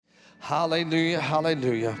Hallelujah,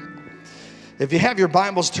 hallelujah. If you have your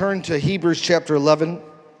Bibles, turn to Hebrews chapter 11.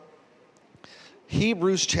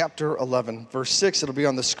 Hebrews chapter 11, verse 6. It'll be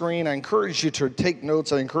on the screen. I encourage you to take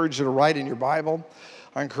notes. I encourage you to write in your Bible.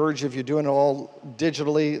 I encourage you, if you're doing it all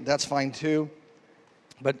digitally, that's fine too.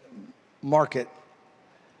 But mark it.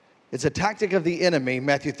 It's a tactic of the enemy.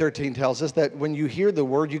 Matthew 13 tells us that when you hear the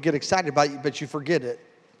word, you get excited about it, but you forget it.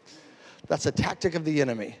 That's a tactic of the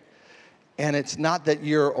enemy. And it's not that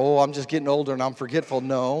you're, I'm just getting older and I'm forgetful.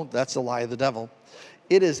 No, that's a lie of the devil.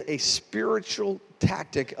 It is a spiritual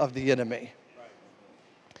tactic of the enemy.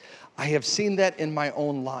 I have seen that in my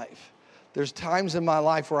own life. There's times in my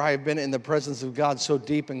life where I have been in the presence of God so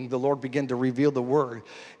deep and the Lord began to reveal the word.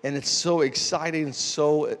 And it's so exciting,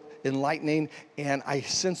 so enlightening, and I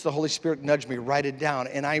sense the Holy Spirit nudge me, write it down,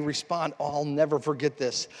 and I respond, I'll never forget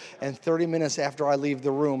this. And 30 minutes after I leave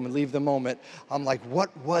the room and leave the moment, I'm like,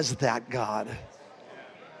 what was that, God?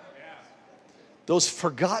 Those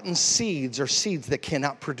forgotten seeds are seeds that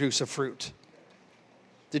cannot produce a fruit.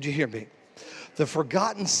 Did you hear me? The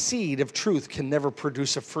forgotten seed of truth can never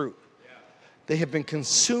produce a fruit. They have been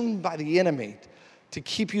consumed by the enemy to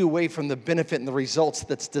keep you away from the benefit and the results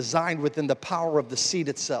that's designed within the power of the seed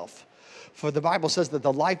itself. For the Bible says that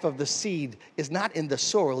the life of the seed is not in the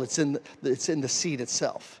soil, it's in the seed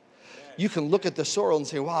itself. You can look at the soil and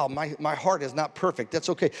say, wow, my heart is not perfect. That's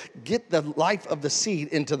okay. Get the life of the seed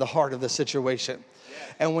into the heart of the situation.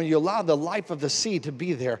 And when you allow the life of the seed to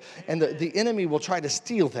be there, and the enemy will try to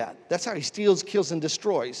steal that. That's how he steals, kills, and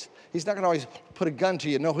destroys. He's not going to always put a gun to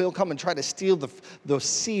you. No, he'll come and try to steal the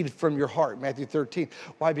seed from your heart, Matthew 13.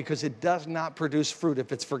 Why? Because it does not produce fruit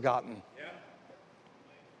if it's forgotten. Yeah.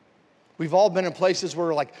 We've all been in places where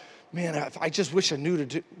we're like, man, I just wish I knew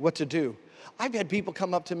what to do. I've had people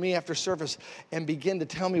come up to me after service and begin to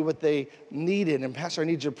tell me what they needed. And Pastor, I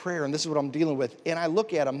need your prayer, and this is what I'm dealing with. And I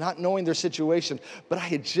look at them, not knowing their situation, but I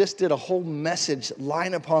had just did a whole message,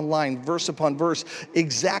 line upon line, verse upon verse,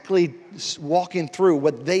 exactly walking through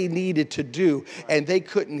what they needed to do. And they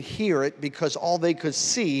couldn't hear it because all they could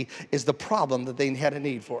see is the problem that they had a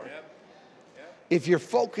need for. If your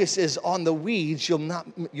focus is on the weeds, you'll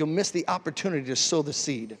miss the opportunity to sow the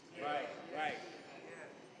seed.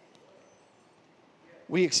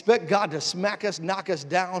 We expect God to smack us, knock us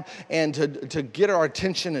down, and to get our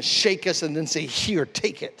attention and shake us and then say, here,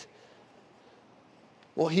 take it.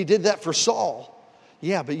 Well, he did that for Saul.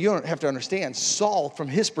 Yeah, but you don't have to understand. Saul, from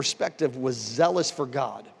his perspective, was zealous for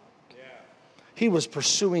God. Yeah. He was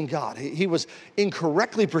pursuing God. He was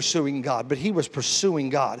incorrectly pursuing God, but he was pursuing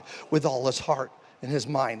God with all his heart and his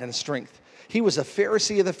mind and his strength. He was a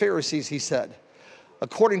Pharisee of the Pharisees, he said.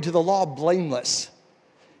 According to the law, blameless.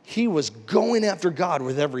 He was going after God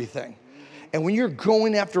with everything. And when you're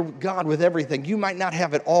going after God with everything, you might not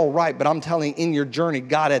have it all right, but I'm telling you, in your journey,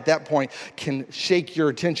 God at that point can shake your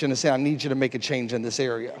attention and say, I need you to make a change in this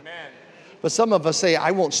area. Amen. But some of us say, I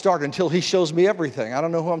won't start until he shows me everything. I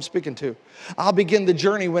don't know who I'm speaking to. I'll begin the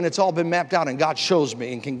journey when it's all been mapped out and God shows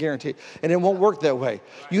me and can guarantee. And it won't work that way.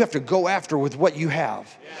 You have to go after with what you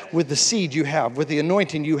have, with the seed you have, with the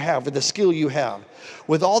anointing you have, with the skill you have.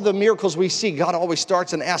 With all the miracles we see, God always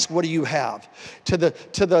starts and asks, what do you have? To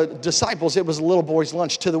the disciples, it was a little boy's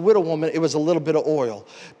lunch. To the widow woman, it was a little bit of oil.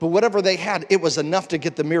 But whatever they had, it was enough to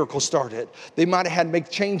get the miracle started. They might have had to make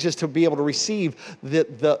changes to be able to receive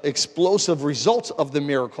the explosive results of the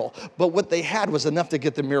miracle. But what they had was enough to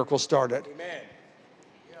get the miracle started. Amen.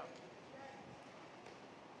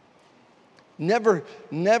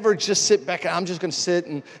 Never just sit back and I'm just going to sit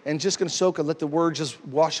and just going to soak and let the word just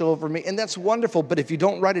wash over me. And that's wonderful. But if you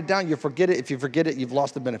don't write it down, you forget it. If you forget it, you've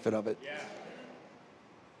lost the benefit of it. Yeah.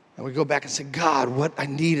 And we go back and say, God, what I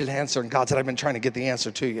need an answer. And God said, I've been trying to get the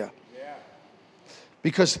answer to you. Yeah.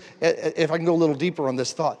 Because if I can go a little deeper on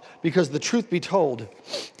this thought, because the truth be told,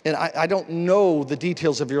 and I don't know the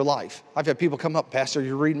details of your life. I've had people come up, Pastor,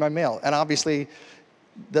 you're reading my mail. And obviously,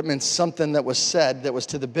 that meant something that was said that was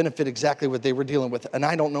to the benefit exactly what they were dealing with. And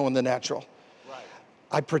I don't know in the natural. Right.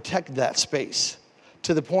 I protect that space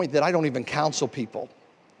to the point that I don't even counsel people.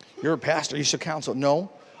 You're a pastor, you should counsel.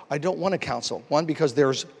 No, I don't want to counsel. One, because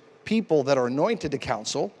there's people that are anointed to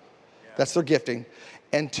counsel. Yeah. That's their gifting.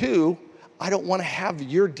 And two, I don't want to have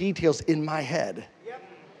your details in my head. Yep.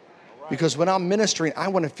 Right. Because when I'm ministering, I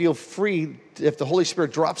want to feel free. If the Holy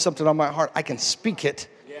Spirit drops something on my heart, I can speak it.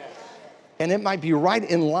 And it might be right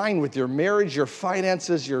in line with your marriage, your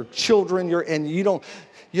finances, your children, and you know what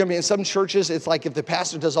I mean? In some churches, it's like if the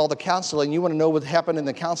pastor does all the counseling, you want to know what happened in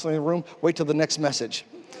the counseling room, wait till the next message.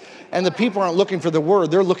 And the people aren't looking for the word,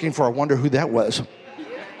 they're looking for, I wonder who that was.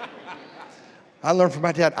 I learned from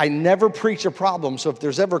my dad, I never preach a problem. So if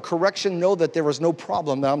there's ever correction, know that there was no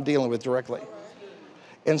problem that I'm dealing with directly.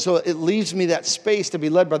 And so it leaves me that space to be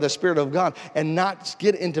led by the Spirit of God and not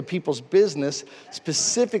get into people's business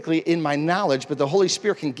specifically in my knowledge, but the Holy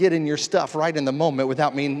Spirit can get in your stuff right in the moment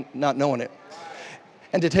without me not knowing it.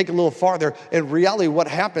 And to take it a little farther, in reality what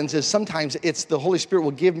happens is sometimes it's the Holy Spirit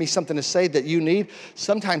will give me something to say that you need.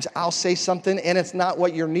 Sometimes I'll say something and it's not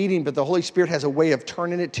what you're needing, but the Holy Spirit has a way of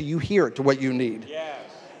turning it to you hear it to what you need. Yes.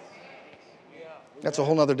 That's a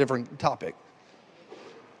whole nother different topic.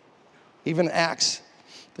 Even Acts,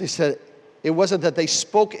 they said it wasn't that they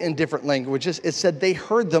spoke in different languages. It said they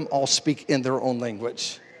heard them all speak in their own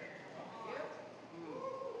language.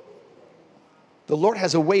 The Lord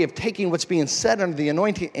has a way of taking what's being said under the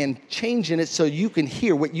anointing and changing it so you can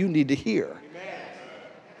hear what you need to hear.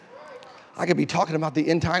 I could be talking about the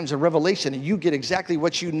end times of Revelation and you get exactly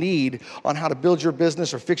what you need on how to build your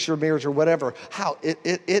business or fix your marriage or whatever. How it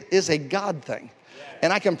is a God thing.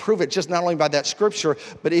 And I can prove it just not only by that scripture,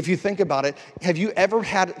 but if you think about it, have you ever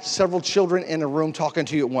had several children in a room talking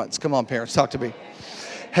to you at once? Come on, parents, talk to me.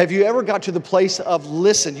 Have you ever got to the place of,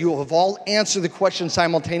 listen, you have all answered the question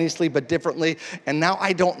simultaneously but differently, and now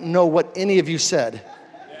I don't know what any of you said?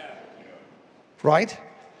 Right?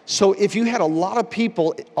 So if you had a lot of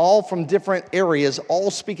people all from different areas, all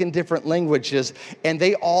speaking different languages, and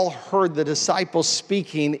they all heard the disciples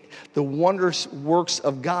speaking the wondrous works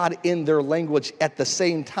of God in their language at the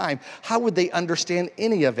same time, how would they understand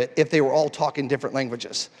any of it if they were all talking different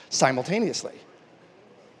languages simultaneously?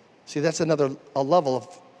 See, that's a level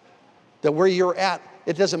of that where you're at.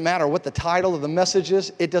 It doesn't matter what the title of the message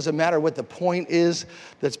is. It doesn't matter what the point is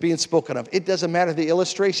that's being spoken of. It doesn't matter the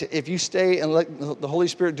illustration. If you stay and let the Holy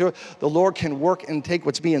Spirit do it, the Lord can work and take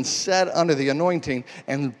what's being said under the anointing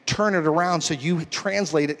and turn it around so you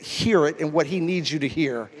translate it, hear it, and what He needs you to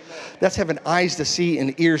hear. Amen. That's having eyes to see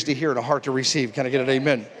and ears to hear and a heart to receive. Can I get an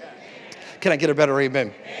amen? Can I get a better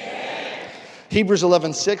amen? Amen. Hebrews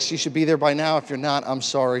 11:6. You should be there by now. If you're not, I'm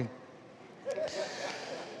sorry.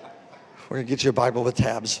 We're going to get you a Bible with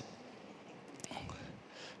tabs.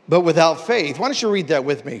 But without faith, why don't you read that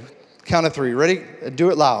with me? Count of three. Ready?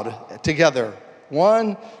 Do it loud. Together.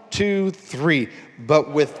 1, 2, 3.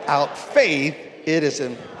 But without faith, it is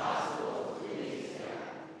impossible to please Him.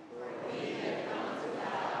 For he that comes to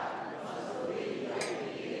God must believe that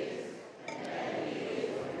He is, and that He is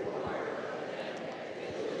a rewarder of them that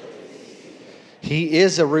diligently seek Him. He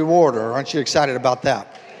is a rewarder. Aren't you excited about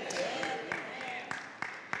that?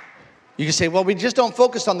 You can say, well, we just don't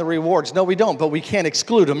focus on the rewards. No, we don't, but we can't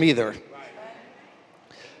exclude them either.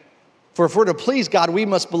 For if we're to please God, we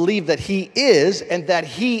must believe that He is, and that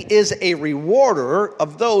He is a rewarder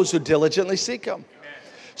of those who diligently seek Him.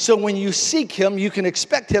 So when you seek Him, you can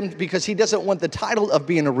expect Him, because He doesn't want the title of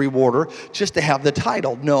being a rewarder just to have the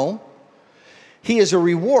title. No, He is a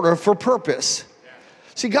rewarder for purpose.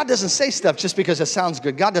 See, God doesn't say stuff just because it sounds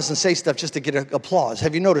good. God doesn't say stuff just to get applause.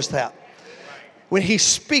 Have you noticed that? When He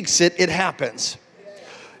speaks it, it happens.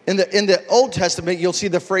 In the Old Testament, you'll see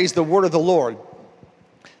the phrase, the word of the Lord.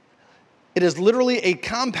 It is literally a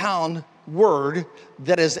compound word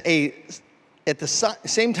that is at the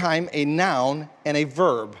same time a noun and a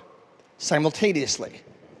verb simultaneously.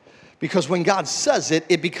 Because when God says it,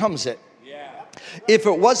 it becomes it. If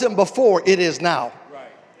it wasn't before, it is now.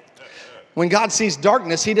 When God sees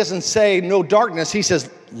darkness, He doesn't say no darkness, He says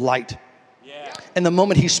light. And the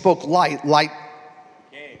moment He spoke light, light.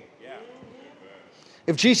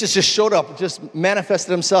 If Jesus just showed up, just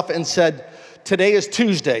manifested Himself and said, today is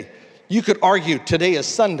Tuesday, you could argue today is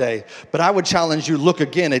Sunday, but I would challenge you, look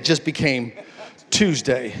again, it just became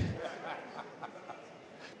Tuesday.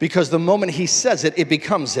 Because the moment He says it, it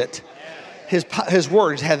becomes it. His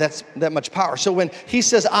words have that much power. So when He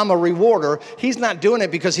says, I'm a rewarder, He's not doing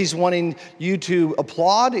it because He's wanting you to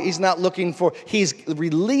applaud. He's not looking for, He's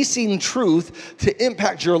releasing truth to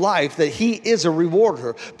impact your life, that He is a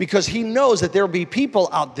rewarder, because He knows that there will be people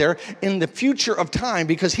out there in the future of time,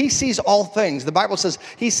 because He sees all things. The Bible says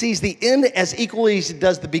He sees the end as equally as He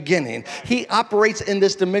does the beginning. He operates in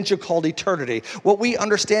this dimension called eternity. What we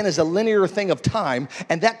understand is a linear thing of time,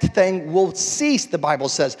 and that thing will cease, the Bible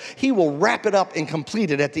says. He will wrap it up and complete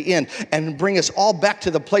it at the end and bring us all back to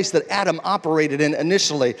the place that Adam operated in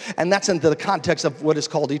initially, and that's into the context of what is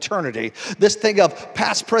called eternity. This thing of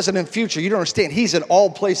past, present, and future, you don't understand. He's in all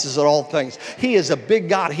places at all things. He is a big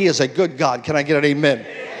God. He is a good God. Can I get an amen?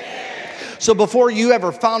 So before you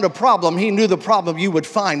ever found a problem, he knew the problem you would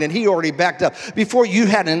find, and he already backed up. Before you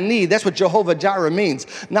had a need, that's what Jehovah Jireh means.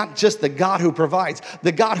 Not just the God who provides,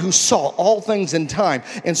 the God who saw all things in time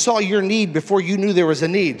and saw your need before you knew there was a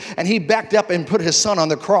need. And he backed up and put his son on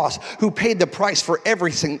the cross, who paid the price for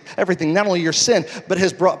everything, not only your sin, but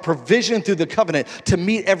has brought provision through the covenant to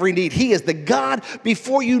meet every need. He is the God,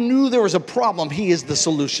 before you knew there was a problem, he is the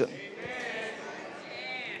solution.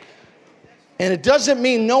 And it doesn't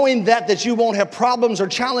mean knowing that you won't have problems or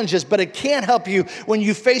challenges, but it can help you when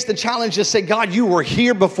you face the challenges. Say, God, you were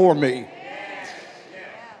here before me.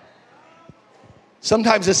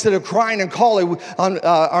 Sometimes instead of crying and calling on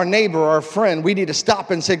our neighbor or our friend, we need to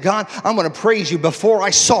stop and say, God, I'm going to praise you. Before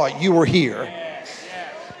I saw it, you were here.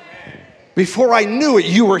 Before I knew it,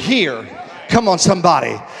 you were here. Come on,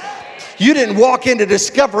 somebody. You didn't walk in to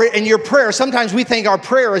discover it in your prayer. Sometimes we think our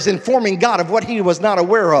prayer is informing God of what he was not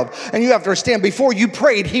aware of. And you have to understand, before you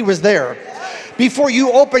prayed, he was there. Before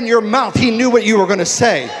you opened your mouth, he knew what you were going to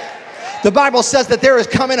say. The Bible says that there is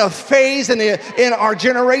coming a phase in our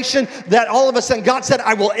generation that all of a sudden God said,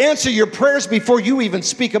 I will answer your prayers before you even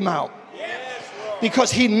speak them out.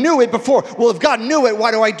 Because he knew it before. Well, if God knew it,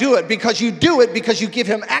 why do I do it? Because you do it because you give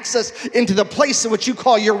him access into the place in which you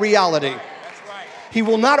call your reality. He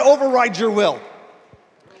will not override your will.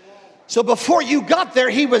 So before you got there,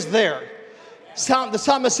 he was there. The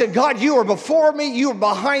psalmist said, God, you are before me, you are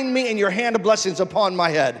behind me, and your hand of blessings upon my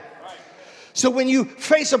head. So when you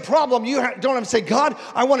face a problem, you don't have to say, God,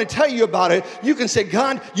 I want to tell you about it. You can say,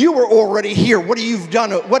 God, you were already here. What have you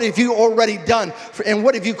done? What have you already done? And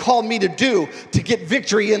what have you called me to do to get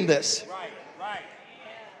victory in this?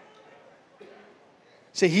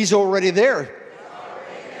 Say, he's already there.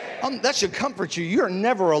 That should comfort you. You're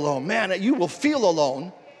never alone. Man, you will feel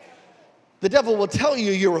alone. The devil will tell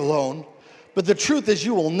you you're alone. But the truth is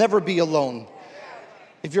you will never be alone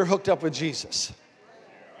if you're hooked up with Jesus.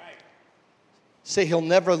 Say, he'll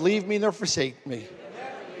never leave me nor forsake me.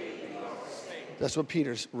 That's what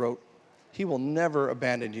Peter wrote. He will never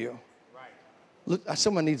abandon you. Look,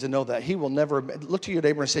 someone needs to know that. He will never. Look to your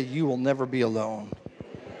neighbor and say, you will never be alone.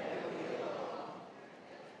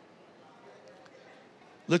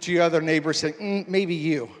 Look to your other neighbor and say, maybe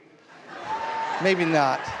you. Maybe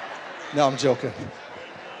not. No, I'm joking.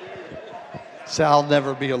 Say, I'll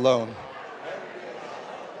never be alone.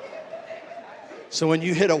 So when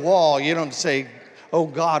you hit a wall, you don't say, oh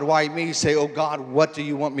God, why me? You say, oh God, what do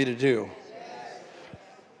you want me to do?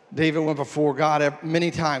 David went before God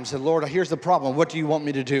many times and said, Lord, here's the problem. What do you want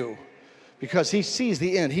me to do? Because he sees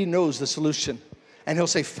the end. He knows the solution. And he'll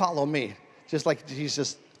say, follow me. Just like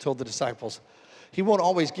Jesus told the disciples. He won't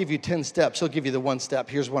always give you 10 steps. He'll give you the one step.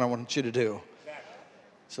 Here's what I want you to do.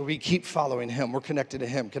 So we keep following him. We're connected to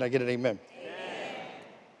him. Can I get an amen? Amen.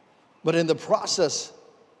 But in the process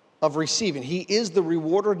of receiving, he is the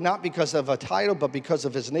rewarder, not because of a title, but because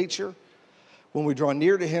of his nature. When we draw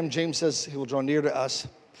near to him, James says he will draw near to us.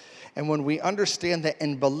 And when we understand that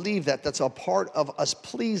and believe that, that's a part of us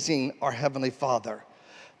pleasing our Heavenly Father.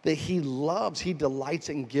 That he loves, he delights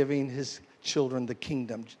in giving his children the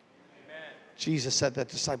kingdom. Jesus said that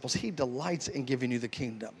disciples, he delights in giving you the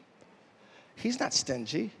kingdom. He's not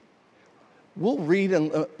stingy. We'll read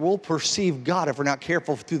and we'll perceive God if we're not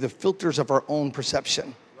careful through the filters of our own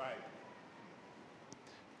perception. Right.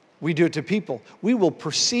 We do it to people. We will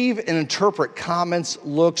perceive and interpret comments,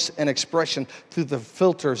 looks, and expression through the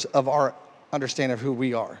filters of our understanding of who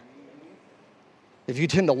we are. If you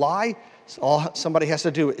tend to lie, all somebody has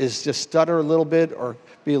to do is just stutter a little bit or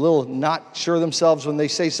be a little not sure of themselves when they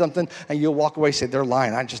say something, and you'll walk away and say, they're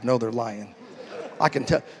lying. I just know they're lying. I can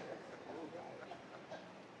tell.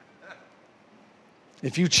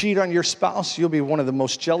 If you cheat on your spouse, you'll be one of the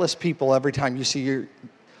most jealous people every time you see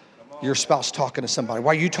your spouse talking to somebody.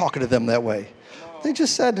 Why are you talking to them that way? They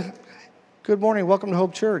just said, good morning, welcome to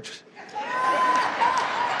Hope Church.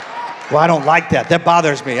 Well, I don't like that. That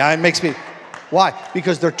bothers me. It makes me... Why?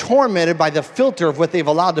 Because they're tormented by the filter of what they've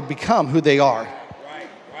allowed to become who they are.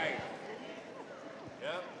 Right.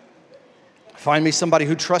 Yep. Find me somebody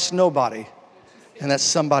who trusts nobody, and that's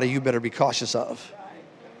somebody you better be cautious of.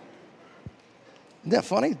 Isn't that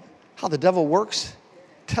funny? How the devil works?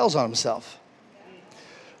 Tells on himself.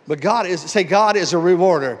 But God is a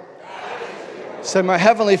rewarder. Say, my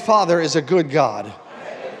Heavenly Father is a good God.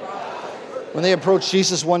 When they approached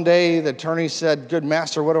Jesus one day, the attorney said, good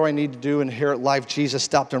master, what do I need to do to inherit life? Jesus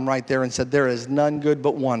stopped him right there and said, there is none good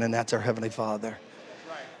but one, and that's our Heavenly Father.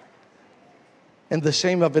 Right. And the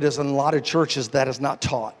shame of it is in a lot of churches that is not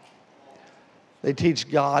taught. They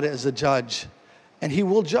teach God as a judge, and he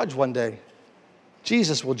will judge one day.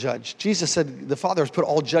 Jesus will judge. Jesus said, the Father has put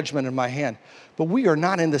all judgment in my hand. But we are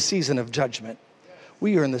not in the season of judgment.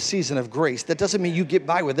 We are in the season of grace. That doesn't mean you get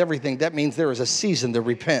by with everything. That means there is a season to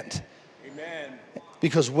repent. Amen.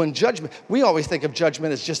 Because when judgment, we always think of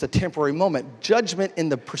judgment as just a temporary moment. Judgment in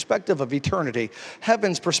the perspective of eternity.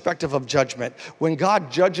 Heaven's perspective of judgment. When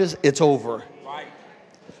God judges, it's over. Right.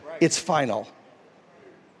 It's final.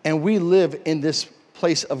 And we live in this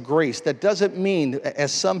place of grace. That doesn't mean,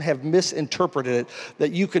 as some have misinterpreted it,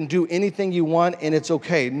 that you can do anything you want and it's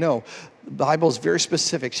okay. No, the Bible is very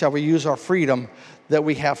specific. Shall we use our freedom that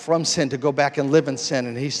we have from sin to go back and live in sin?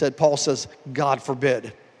 And Paul says, God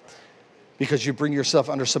forbid, because you bring yourself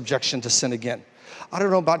under subjection to sin again. I don't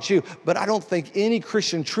know about you, but I don't think any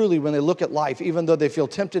Christian truly, when they look at life, even though they feel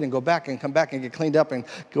tempted and go back and come back and get cleaned up and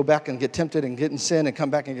go back and get tempted and get in sin and come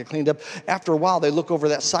back and get cleaned up, after a while they look over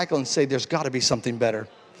that cycle and say, there's got to be something better.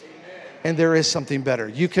 Amen. And there is something better.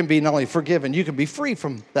 You can be not only forgiven, you can be free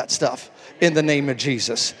from that stuff in the name of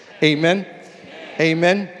Jesus. Amen.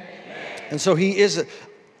 Amen. Amen. And so he is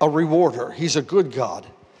a rewarder. He's a good God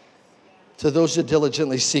to those that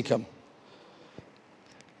diligently seek him.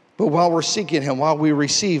 But while we're seeking him, while we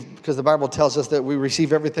receive, because the Bible tells us that we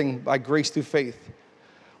receive everything by grace through faith,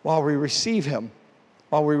 while we receive him,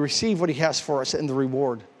 while we receive what he has for us in the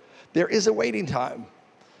reward, there is a waiting time.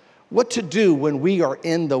 What to do when we are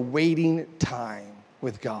in the waiting time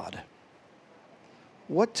with God?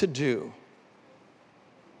 What to do?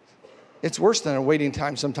 It's worse than a waiting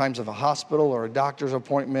time sometimes of a hospital or a doctor's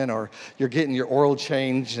appointment, or you're getting your oil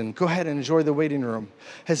changed, and go ahead and enjoy the waiting room.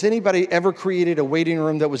 Has anybody ever created a waiting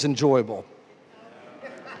room that was enjoyable?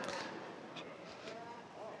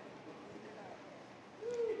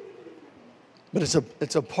 But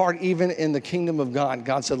it's a part even in the kingdom of God.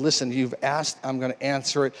 God said, listen, you've asked, I'm going to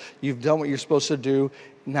answer it. You've done what you're supposed to do.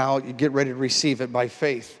 Now you get ready to receive it by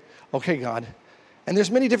faith. Okay, God. And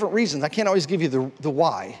there's many different reasons. I can't always give you the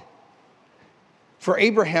why. For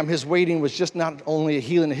Abraham, his waiting was just not only a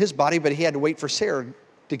healing in his body, but he had to wait for Sarah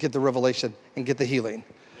to get the revelation and get the healing.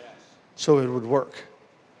 Yes. So it would work.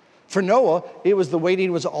 For Noah, the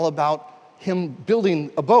waiting was all about him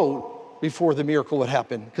building a boat before the miracle would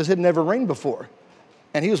happen, because it had never rained before.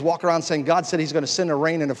 And he was walking around saying, God said he's going to send a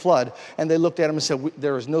rain and a flood. And they looked at him and said,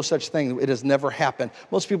 there is no such thing. It has never happened.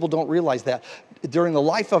 Most people don't realize that. During the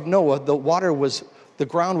life of Noah, the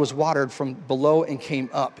ground was watered from below and came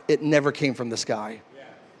up. It never came from the sky. Yeah.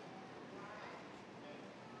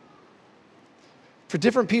 For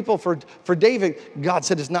different people, for David, God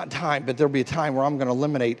said it's not time, but there'll be a time where I'm going to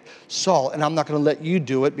eliminate Saul, and I'm not going to let you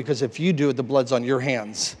do it, because if you do it, the blood's on your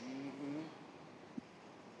hands. Mm-hmm.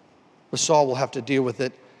 But Saul will have to deal with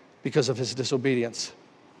it because of his disobedience.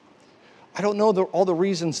 I don't know all the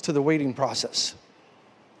reasons to the waiting process,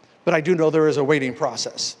 but I do know there is a waiting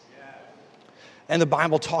process. And the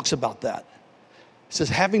Bible talks about that. It says,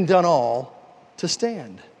 having done all, to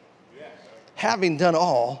stand. Yes. Having done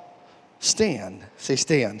all, stand. Say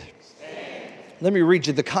stand. Stand. Let me read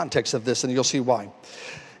you the context of this and you'll see why.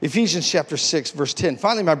 Ephesians chapter 6, verse 10.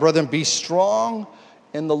 Finally, my brethren, be strong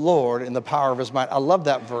in the Lord in the power of his might. I love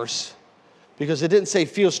that verse because it didn't say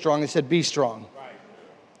feel strong. It said be strong.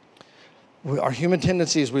 Our human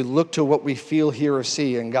tendency is we look to what we feel, hear, or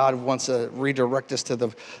see, and God wants to redirect us to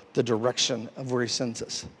the direction of where he sends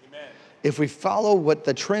us. Amen. If we follow what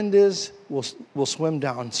the trend is, we'll swim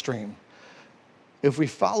downstream. If we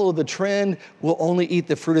follow the trend, we'll only eat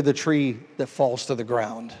the fruit of the tree that falls to the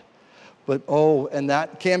ground. But and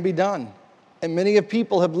that can be done. And many of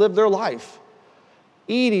people have lived their life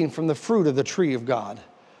eating from the fruit of the tree of God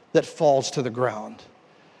that falls to the ground.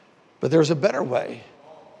 But there's a better way.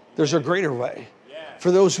 There's a greater way.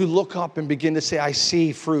 For those who look up and begin to say, I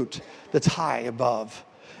see fruit that's high above.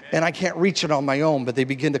 And I can't reach it on my own, but they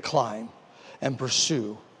begin to climb and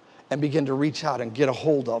pursue and begin to reach out and get a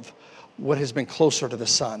hold of what has been closer to the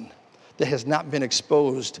sun, that has not been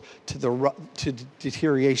exposed to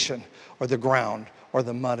deterioration or the ground or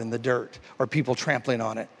the mud and the dirt or people trampling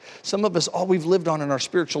on it. Some of us, all we've lived on in our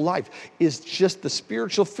spiritual life is just the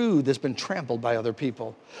spiritual food that's been trampled by other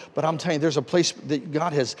people. But I'm telling you, there's a place that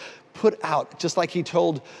God has put out, just like he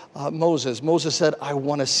told Moses. Moses said, I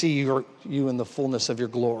want to see you in the fullness of your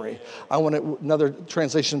glory. Another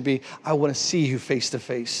translation would be, I want to see you face to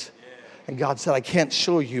face. And God said, I can't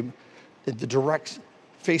show you the direct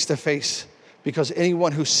face to face, because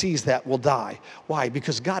anyone who sees that will die. Why?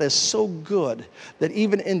 Because God is so good that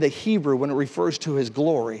even in the Hebrew, when it refers to his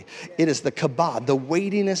glory, it is the kabod, the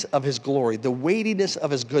weightiness of his glory, the weightiness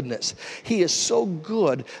of his goodness. He is so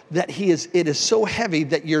good that it is so heavy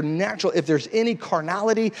that your natural, if there's any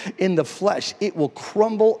carnality in the flesh, it will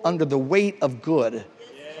crumble under the weight of good.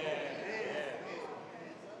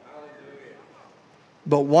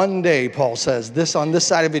 But one day, Paul says, on this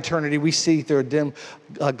side of eternity, we see through a dim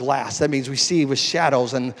glass. That means we see with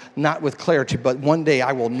shadows and not with clarity. But one day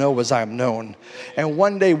I will know as I am known. And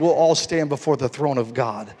one day we'll all stand before the throne of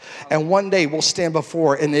God. And one day we'll stand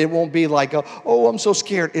before, and it won't be like, oh, I'm so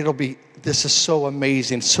scared. It'll be, this is so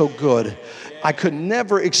amazing, so good. I could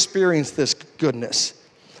never experience this goodness.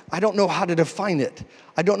 I don't know how to define it.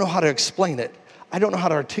 I don't know how to explain it. I don't know how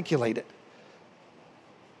to articulate it.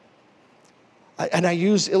 And I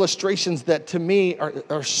use illustrations that to me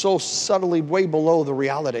are so subtly way below the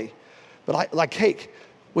reality. But like cake.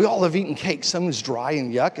 We all have eaten cake. Some is dry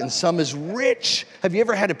and yuck, and some is rich. Have you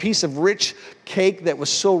ever had a piece of rich cake that was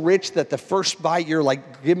so rich that the first bite you're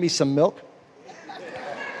like, give me some milk?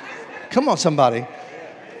 Come on, somebody.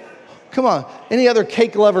 Come on. Any other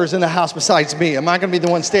cake lovers in the house besides me? Am I going to be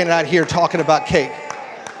the one standing out here talking about cake?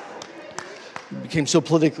 It became so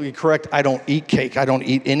politically correct, I don't eat cake. I don't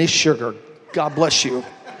eat any sugar. God bless you.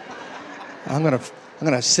 I'm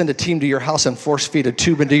gonna send a team to your house and force feed a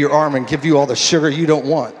tube into your arm and give you all the sugar you don't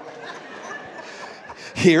want.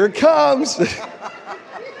 Here it comes.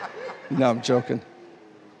 No, I'm joking.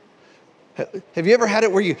 Have you ever had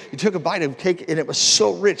it where you took a bite of cake and it was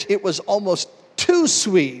so rich, it was almost too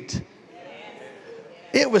sweet?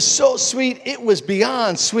 It was so sweet, it was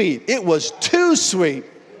beyond sweet. It was too sweet.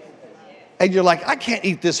 And you're like, I can't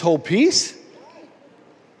eat this whole piece.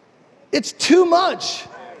 It's too much.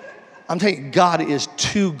 I'm telling you, God is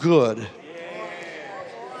too good.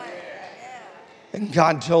 And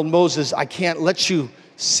God told Moses, I can't let you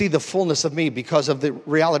see the fullness of me because of the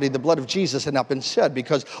reality the blood of Jesus had not been shed,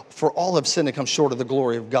 because for all have sinned and come short of the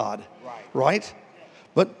glory of God. Right?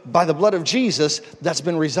 But by the blood of Jesus, that's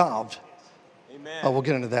been resolved. Oh, we'll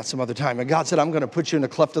get into that some other time. And God said, I'm going to put you in the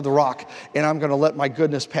cleft of the rock, and I'm going to let my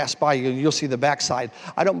goodness pass by you, and you'll see the backside.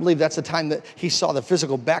 I don't believe that's the time that he saw the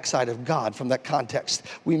physical backside of God from that context.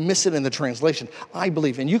 We miss it in the translation. I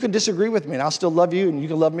believe, and you can disagree with me, and I'll still love you, and you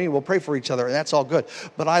can love me, and we'll pray for each other, and that's all good.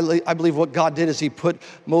 But I believe what God did is he put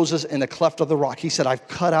Moses in the cleft of the rock. He said, I've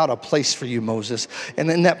cut out a place for you, Moses. And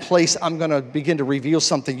in that place, I'm going to begin to reveal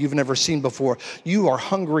something you've never seen before. You are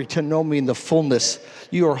hungry to know me in the fullness.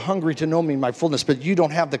 You are hungry to know me in my fullness, but you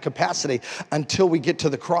don't have the capacity until we get to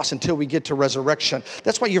the cross, until we get to resurrection.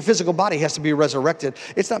 That's why your physical body has to be resurrected.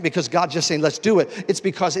 It's not because God's just saying, let's do it. It's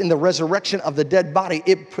because in the resurrection of the dead body,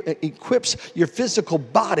 it equips your physical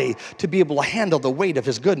body to be able to handle the weight of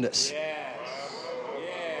his goodness.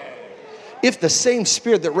 If the same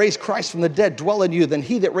spirit that raised Christ from the dead dwell in you, then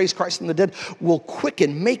he that raised Christ from the dead will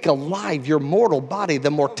quicken, make alive your mortal body. The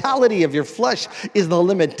mortality of your flesh is the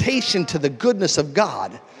limitation to the goodness of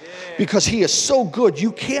God. Because he is so good,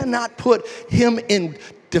 you cannot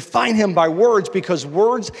define him by words, because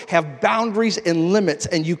words have boundaries and limits,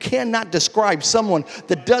 and you cannot describe someone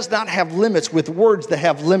that does not have limits with words that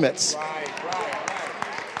have limits.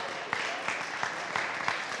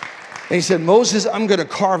 And he said, Moses, I'm going to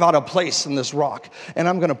carve out a place in this rock, and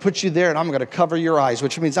I'm going to put you there, and I'm going to cover your eyes,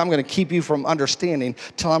 which means I'm going to keep you from understanding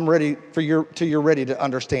till you're ready to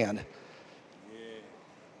understand.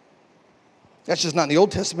 That's just not in the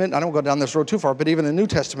Old Testament. I don't go down this road too far, but even in the New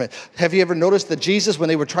Testament. Have you ever noticed that Jesus, when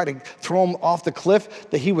they would try to throw him off the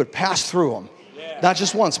cliff, that he would pass through them? Not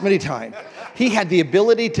just once, many times. He had the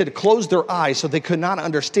ability to close their eyes so they could not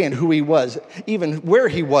understand who he was, even where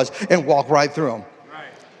he was, and walk right through them.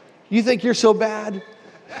 You think you're so bad?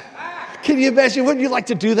 Can you imagine? Wouldn't you like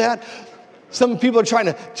to do that? Some people are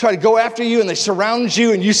trying to go after you, and they surround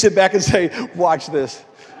you, and you sit back and say, watch this.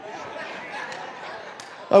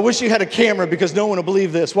 I wish you had a camera, because no one will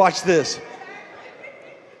believe this. Watch this.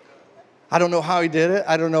 I don't know how he did it.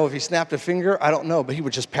 I don't know if he snapped a finger. I don't know, but he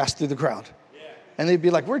would just pass through the crowd. And they'd be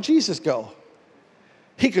like, where'd Jesus go?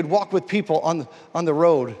 He could walk with people on the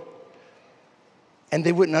road, and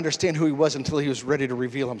they wouldn't understand who he was until he was ready to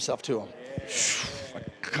reveal himself to them.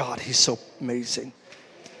 God, he's so amazing.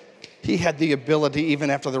 He had the ability, even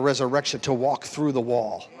after the resurrection, to walk through the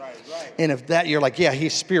wall. And if that, you're like, yeah,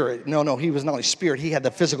 he's spirit. No, he was not only spirit, he had the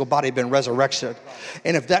physical body been resurrected.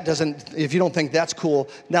 And if you don't think that's cool,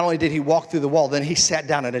 not only did he walk through the wall, then he sat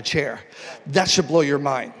down in a chair. That should blow your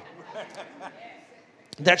mind.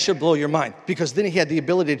 That should blow your mind, because then he had the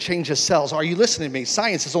ability to change his cells. Are you listening to me?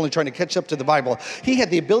 Science is only trying to catch up to the Bible. He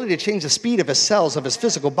had the ability to change the speed of his cells of his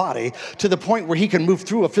physical body to the point where he can move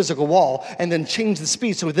through a physical wall and then change the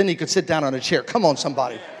speed so then he could sit down on a chair. Come on,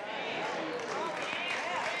 somebody.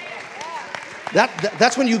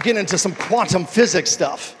 That's when you get into some quantum physics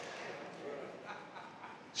stuff.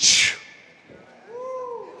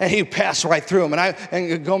 And he passed right through him.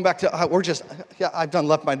 And going back to, I've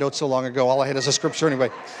left my notes so long ago. All I had is a scripture anyway.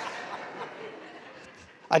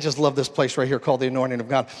 I just love this place right here called the anointing of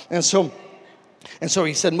God. And so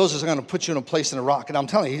he said, Moses, I'm going to put you in a place in a rock. And I'm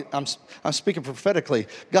telling you, I'm speaking prophetically.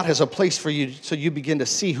 God has a place for you so you begin to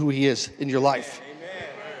see who he is in your life.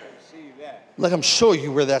 Amen. Let him show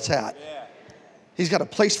you where that's at. He's got a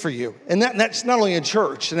place for you. And that's not only in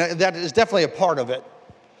church, and that is definitely a part of it.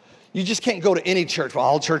 You just can't go to any church. Well,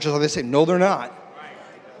 all churches are the same. No, they're not.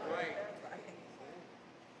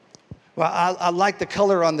 Well, I like the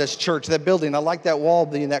color on this church, that building. I like that wall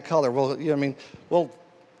being that color. Well, you know what I mean? Well,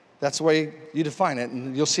 that's the way you define it,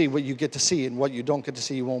 and you'll see what you get to see, and what you don't get to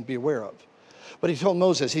see, you won't be aware of. But he told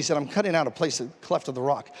Moses, he said, I'm cutting out a place, a cleft of the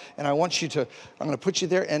rock, and I'm going to put you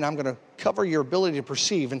there, and I'm going to cover your ability to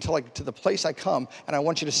perceive until to the place I come, and I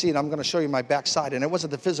want you to see, and I'm going to show you my backside. And it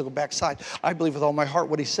wasn't the physical backside. I believe with all my heart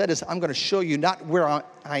what he said is, I'm going to show you not where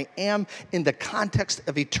I am in the context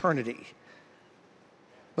of eternity,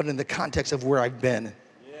 but in the context of where I've been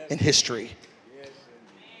in history.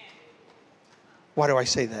 Why do I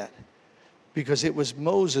say that? Because it was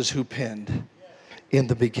Moses who penned, in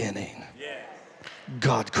the beginning,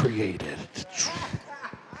 God created.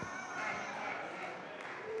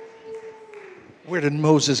 Where did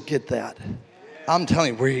Moses get that? I'm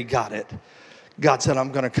telling you where he got it. God said,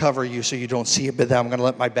 I'm going to cover you so you don't see it, but then I'm going to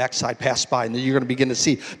let my backside pass by, and then you're going to begin to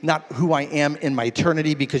see not who I am in my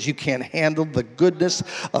eternity, because you can't handle the goodness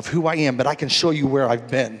of who I am, but I can show you where I've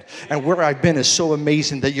been. And where I've been is so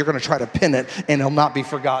amazing that you're going to try to pin it, and it'll not be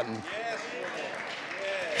forgotten.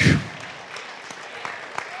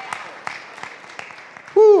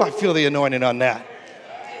 Whew, I feel the anointing on that.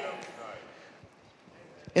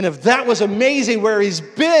 And if that was amazing where he's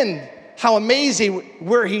been, how amazing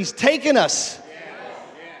where he's taken us.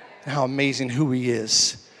 How amazing who he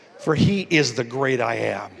is. For he is the great I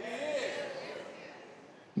am.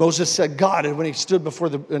 Moses said, God, and when he stood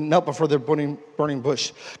knelt before the burning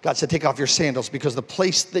bush, God said, take off your sandals, because the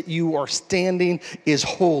place that you are standing is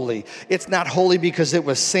holy. It's not holy because it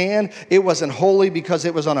was sand. It wasn't holy because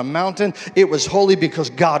it was on a mountain. It was holy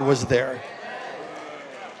because God was there.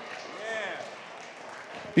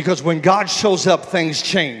 Because when God shows up, things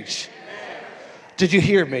change. Did you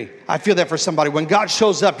hear me? I feel that for somebody. When God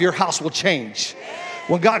shows up, your house will change.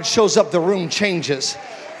 When God shows up, the room changes.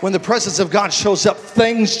 When the presence of God shows up,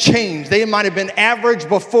 things change. They might have been average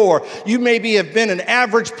before. You maybe have been an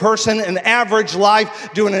average person, an average life,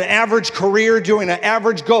 doing an average career, doing an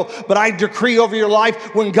average goal. But I decree over your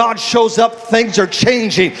life, when God shows up, things are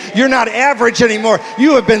changing. You're not average anymore.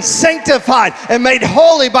 You have been sanctified and made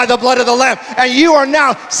holy by the blood of the Lamb. And you are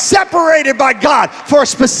now separated by God for a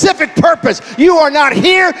specific purpose. You are not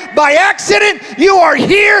here by accident. You are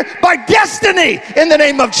here by destiny in the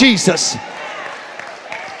name of Jesus.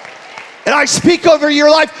 And I speak over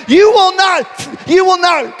your life, you will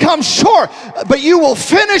not come short, but you will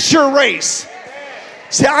finish your race.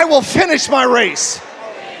 Say, I will finish my race.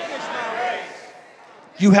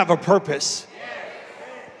 You have a purpose.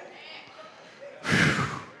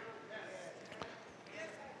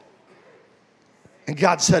 And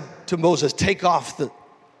God said to Moses, take off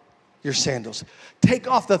your sandals. Take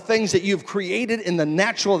off the things that you've created in the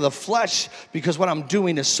natural of the flesh, because what I'm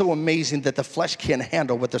doing is so amazing that the flesh can't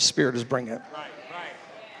handle what the Spirit is bringing.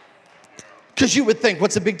 Because you would think,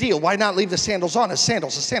 what's the big deal? Why not leave the sandals on? The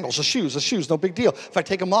shoes, no big deal. If I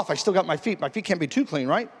take them off, I still got my feet. My feet can't be too clean,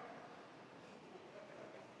 right?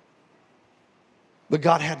 But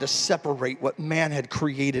God had to separate what man had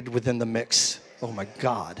created within the mix. Oh my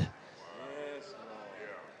God.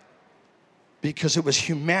 Because it was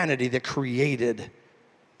humanity that created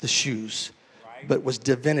the shoes, but it was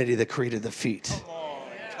divinity that created the feet.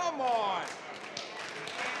 Come on.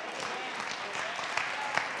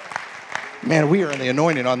 Man, we are in the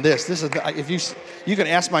anointing on this. This is, if you can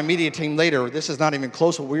ask my media team later, this is not even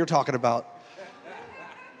close to what we were talking about.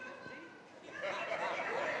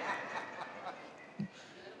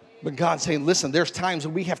 But God's saying, listen, there's times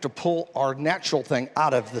when we have to pull our natural thing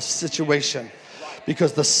out of the situation.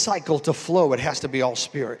 Because the cycle to flow, it has to be all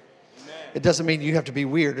spirit. Amen. It doesn't mean you have to be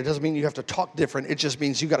weird. It doesn't mean you have to talk different. It just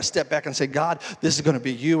means you got to step back and say, God, this is going to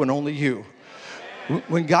be you and only you. Amen.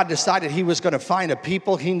 When God decided he was going to find a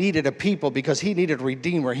people, he needed a people because he needed a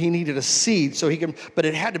redeemer. He needed a seed so he can, but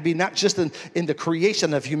it had to be not just in the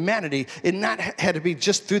creation of humanity. It not had to be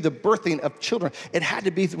just through the birthing of children. It had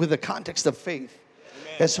to be with the context of faith.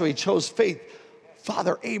 Amen. And so he chose faith.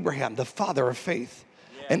 Father Abraham, the father of faith.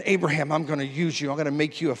 And Abraham, I'm going to use you. I'm going to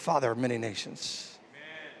make you a father of many nations.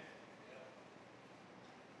 Amen.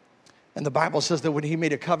 And the Bible says that when he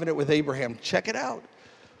made a covenant with Abraham, check it out,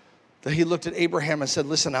 that he looked at Abraham and said,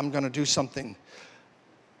 listen, I'm going to do something.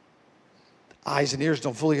 Eyes and ears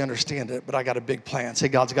don't fully understand it, but I got a big plan. Say,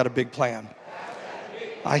 God's got a big plan.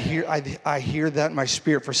 I hear that in my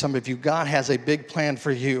spirit for some of you. God has a big plan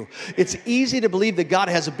for you. It's easy to believe that God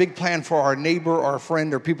has a big plan for our neighbor or our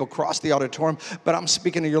friend or people across the auditorium, but I'm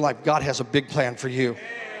speaking to your life. God has a big plan for you.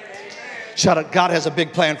 Shout out, God has a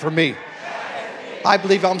big plan for me. I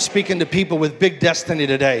believe I'm speaking to people with big destiny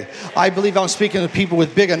today. I believe I'm speaking to people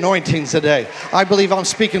with big anointings today. I believe I'm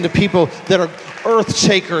speaking to people that are earth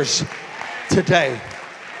shakers today.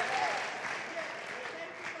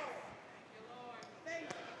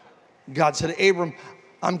 God said, Abram,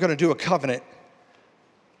 I'm going to do a covenant.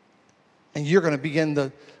 And you're going to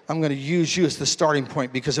begin I'm going to use you as the starting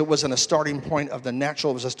point, because it wasn't a starting point of the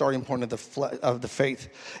natural, it was a starting point of the faith.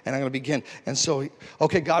 And I'm going to begin. And so,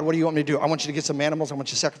 okay, God, what do you want me to do? I want you to get some animals. I want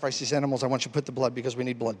you to sacrifice these animals. I want you to put the blood, because we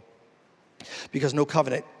need blood. Because no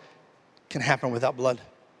covenant can happen without blood.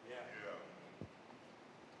 Yeah.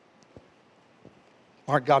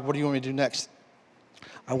 All right, God, what do you want me to do next?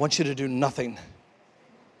 I want you to do nothing.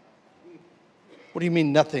 What do you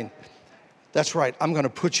mean nothing? That's right, I'm going to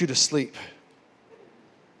put you to sleep.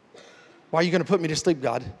 Why are you going to put me to sleep,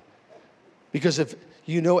 God? Because if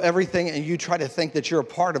you know everything and you try to think that you're a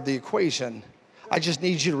part of the equation, I just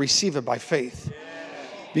need you to receive it by faith.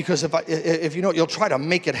 Because if you know, you'll try to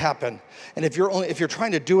make it happen. And if you're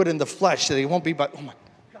trying to do it in the flesh, then it won't be by, oh my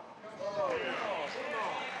God.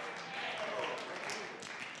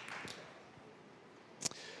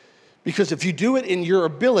 Because if you do it in your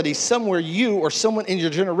ability, somewhere you or someone in your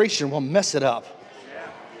generation will mess it up.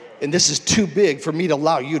 And this is too big for me to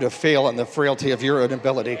allow you to fail in the frailty of your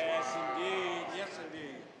inability. Yes, indeed. Yes, indeed.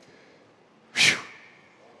 Whew.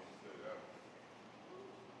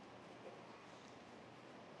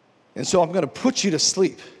 And so I'm going to put you to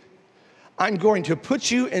sleep. I'm going to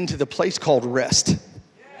put you into the place called rest.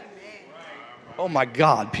 Oh my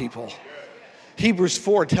God, people. Hebrews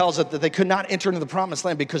 4 tells us that they could not enter into the promised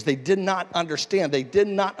land because they did not understand. They did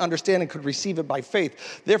not understand and could receive it by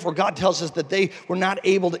faith. Therefore, God tells us that they were not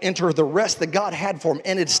able to enter the rest that God had for them.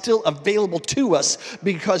 And it's still available to us,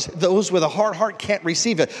 because those with a hard heart can't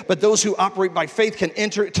receive it. But those who operate by faith can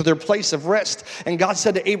enter to their place of rest. And God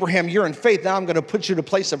said to Abraham, you're in faith. Now I'm going to put you to a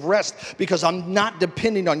place of rest, because I'm not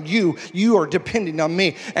depending on you. You are depending on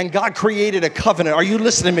me. And God created a covenant. Are you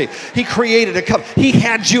listening to me? He created a covenant. He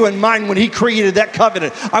had you in mind when he created that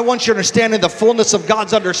covenant. I want you to understand, in the fullness of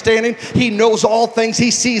God's understanding, he knows all things. He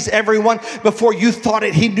sees everyone. Before you thought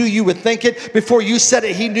it, he knew you would think it. Before you said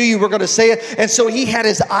it, he knew you were going to say it. And so he had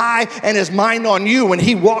his eye and his mind on you when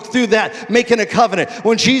he walked through that, making a covenant.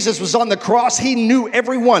 When Jesus was on the cross, he knew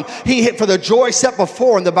everyone. He hit for the joy set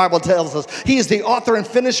before him, the Bible tells us. He is the author and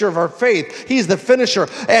finisher of our faith. He's the finisher.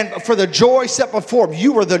 And for the joy set before him,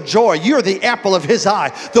 you were the joy. You're the apple of his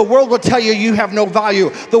eye. The world will tell you you have no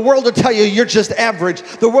value. The world will tell you you're just average.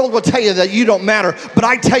 The world will tell you that you don't matter. But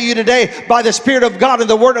I tell you today, by the Spirit of God and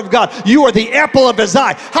the Word of God, you are the apple of his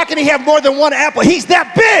eye. How can he have more than one apple? He's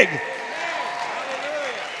that big.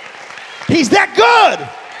 He's that good.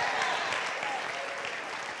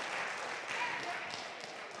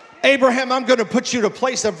 Abraham, I'm going to put you to a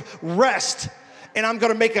place of rest, and I'm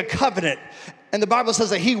going to make a covenant. And the Bible says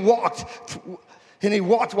that he walked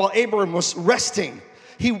while Abraham was resting.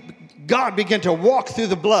 God began to walk through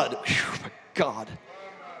the blood. Whew, my God.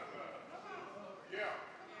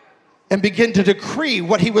 And begin to decree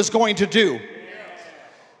what he was going to do.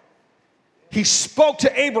 He spoke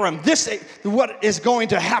to Abraham, this is what is going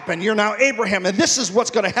to happen. You're now Abraham, and this is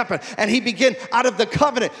what's going to happen. And he began out of the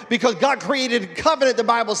covenant, because God created a covenant, the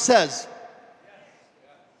Bible says,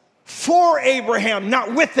 for Abraham,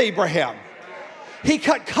 not with Abraham. He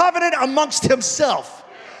cut covenant amongst himself.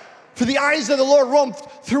 For the eyes of the Lord roam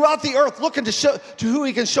throughout the earth, looking to who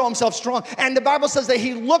he can show himself strong. And the Bible says that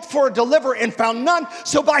he looked for a deliverer and found none.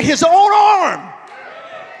 So by his own arm,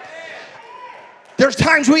 there's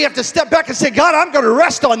times we have to step back and say, God, I'm going to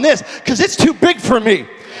rest on this, because it's too big for me.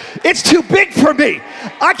 It's too big for me.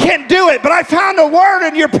 I can't do it, but I found a word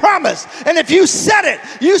in your promise. And if you said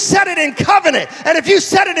it in covenant. And if you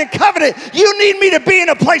said it in covenant, you need me to be in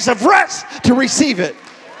a place of rest to receive it.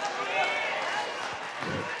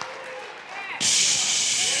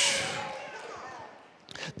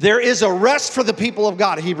 There is a rest for the people of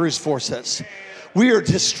God, Hebrews 4 says. We are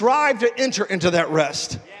to strive to enter into that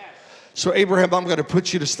rest. So Abraham, I'm going to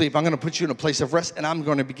put you to sleep. I'm going to put you in a place of rest, and I'm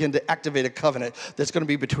going to begin to activate a covenant that's going to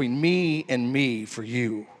be between me and me for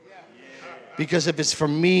you. Because if it's for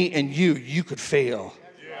me and you could fail.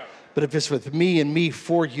 But if it's with me and me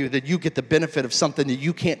for you, then you get the benefit of something that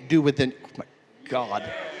you can't do within. Oh my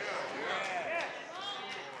God.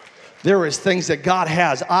 There is things that God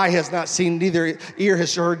has. Eye has not seen, neither ear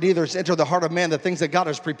has heard, neither has entered the heart of man, the things that God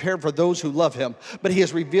has prepared for those who love him. But he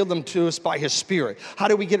has revealed them to us by his Spirit. How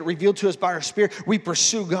do we get it revealed to us by our Spirit? We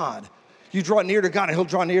pursue God. You draw near to God and he'll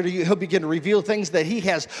draw near to you. He'll begin to reveal things that he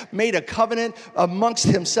has made a covenant amongst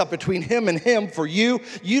himself, between him and him for you.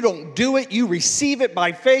 You don't do it. You receive it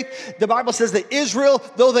by faith. The Bible says that Israel,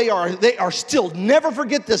 though they are still, never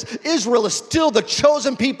forget this, Israel is still the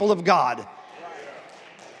chosen people of God.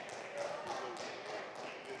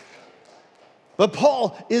 But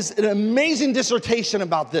Paul is an amazing dissertation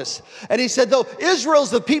about this. And he said, though Israel's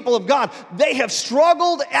the people of God, they have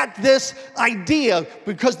struggled at this idea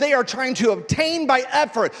because they are trying to obtain by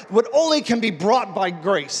effort what only can be brought by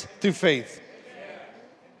grace through faith.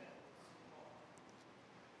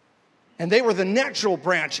 And they were the natural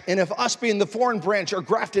branch. And if us being the foreign branch are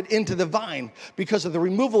grafted into the vine because of the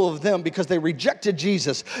removal of them, because they rejected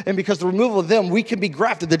Jesus, and because the removal of them, we can be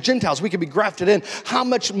grafted, the Gentiles, we can be grafted in. How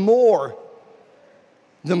much more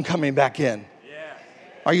them coming back in?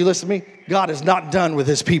 Are you listening to me? God is not done with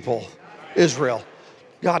his people, Israel.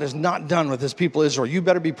 God is not done with his people, Israel. You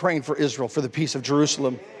better be praying for Israel, for the peace of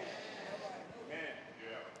Jerusalem.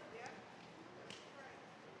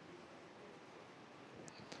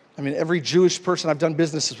 I mean, every Jewish person I've done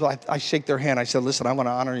business with, I shake their hand. I said, listen, I want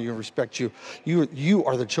to honor you and respect you. You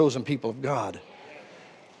are the chosen people of God.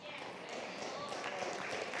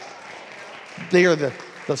 They are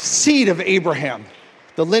the seed of Abraham,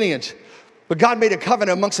 the lineage. But God made a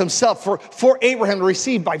covenant amongst himself for Abraham to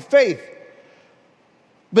receive by faith.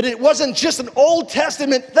 But it wasn't just an Old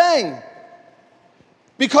Testament thing.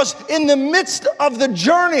 Because in the midst of the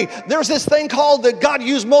journey, there's this thing called that God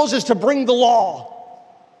used Moses to bring the law.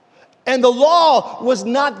 And the law was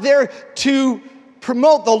not there to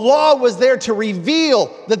promote. The law was there to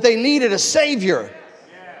reveal that they needed a Savior.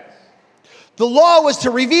 The law was to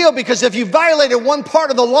reveal, because if you violated one part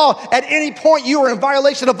of the law, at any point you were in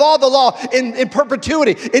violation of all the law in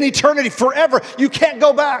perpetuity, in eternity, forever. You can't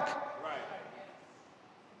go back.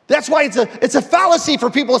 That's why it's a fallacy for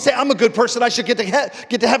people to say, I'm a good person, I should get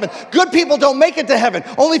to heaven. Good people don't make it to heaven.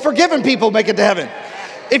 Only forgiven people make it to heaven.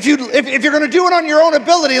 If you're going to do it on your own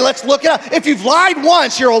ability, let's look it up. If you've lied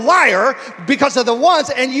once, you're a liar because of the once,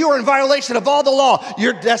 and you are in violation of all the law.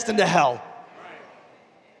 You're destined to hell.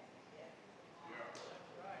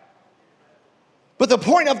 But the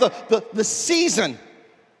point of the season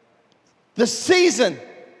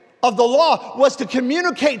of the law was to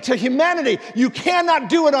communicate to humanity. You cannot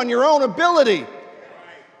do it on your own ability.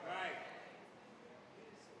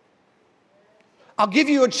 I'll give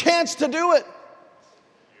you a chance to do it.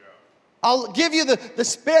 I'll give you the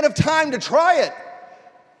span of time to try it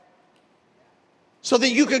so that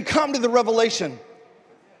you can come to the revelation.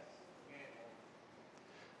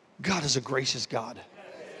 God is a gracious God.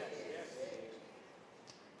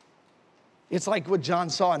 It's like what John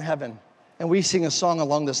saw in heaven. And we sing a song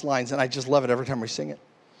along these lines, and I just love it every time we sing it.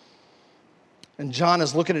 And John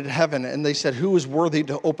is looking at heaven, and they said, who is worthy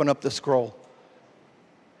to open up the scroll?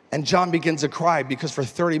 And John begins to cry because for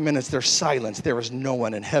 30 minutes there's silence. There is no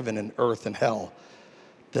one in heaven and earth and hell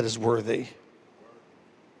that is worthy.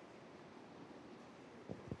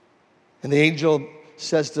 And the angel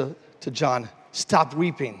says to John, stop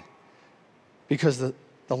weeping, because the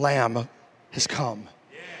Lamb has come.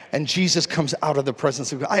 And Jesus comes out of the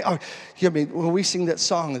presence of God. When we sing that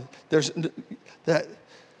song, there's that.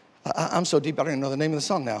 I'm so deep, I don't even know the name of the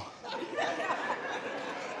song now.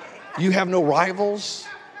 You have no rivals.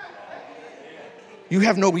 You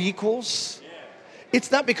have no equals.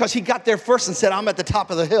 It's not because he got there first and said, I'm at the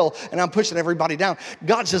top of the hill and I'm pushing everybody down.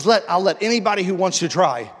 God says, I'll let anybody who wants to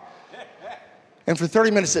try. And for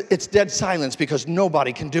 30 minutes, it's dead silence because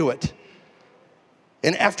nobody can do it.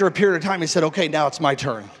 And after a period of time, he said, okay, now it's my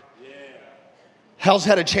turn. Hell's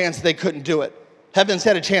had a chance, they couldn't do it. Heaven's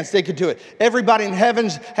had a chance, they could do it. Everybody in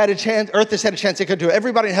heaven's had a chance, earth has had a chance, they could do it.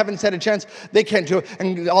 Everybody in heaven's had a chance, they can't do it.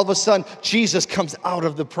 And all of a sudden, Jesus comes out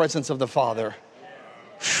of the presence of the Father.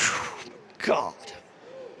 Whew, God.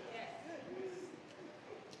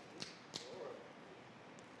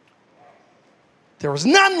 There was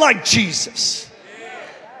none like Jesus.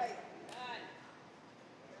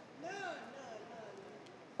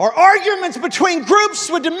 Our arguments between groups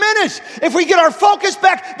would diminish if we get our focus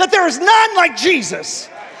back that there is none like Jesus.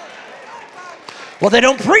 Well, they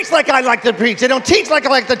don't preach like I like to preach. They don't teach like I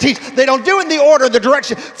like to teach. They don't do it in the order, the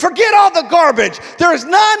direction. Forget all the garbage. There is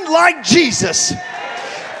none like Jesus.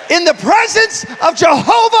 In the presence of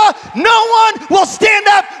Jehovah, no one will stand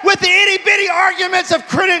up with the itty-bitty arguments of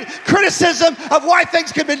criticism of why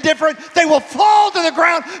things could have been different. They will fall to the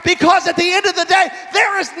ground because at the end of the day,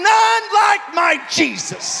 there is none like my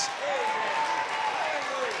Jesus.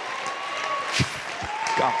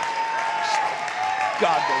 God.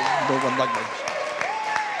 God, there's no one like my Jesus.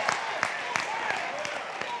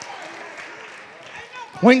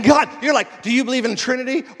 When God, you're like, do you believe in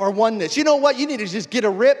Trinity or oneness? You know what? You need to just get a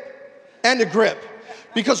rip and a grip.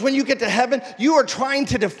 Because when you get to heaven, you are trying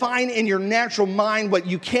to define in your natural mind what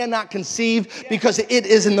you cannot conceive because it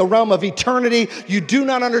is in the realm of eternity. You do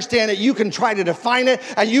not understand it. You can try to define it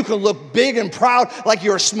and you can look big and proud like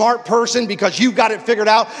you're a smart person because you've got it figured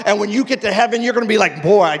out. And when you get to heaven, you're going to be like,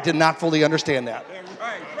 boy, I did not fully understand that.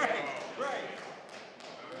 Right.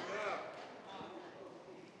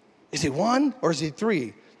 Is he one or is he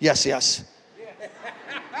three? Yes.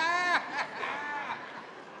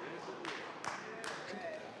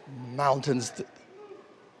 Mountains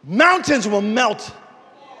will melt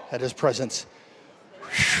at his presence.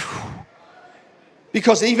 Whew.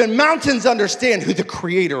 Because even mountains understand who the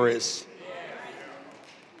Creator is.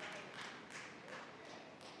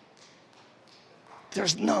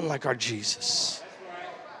 There's none like our Jesus.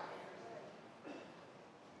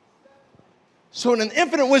 So in an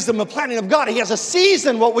infinite wisdom and planning of God, he has a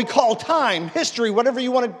season, what we call time, history, whatever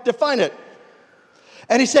you want to define it.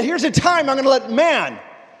 And he said, here's a time I'm going to let man,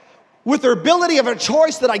 with their ability of a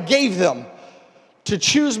choice that I gave them, to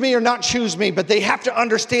choose me or not choose me, but they have to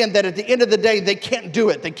understand that at the end of the day, they can't do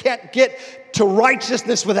it. They can't get to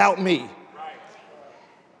righteousness without me.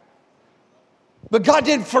 But God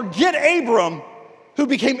didn't forget Abram, who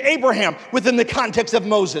became Abraham within the context of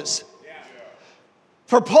Moses.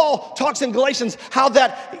 For Paul talks in Galatians how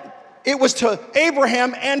that it was to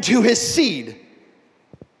Abraham and to his seed.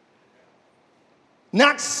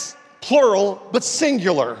 Not plural, but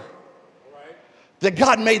singular. That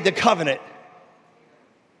God made the covenant.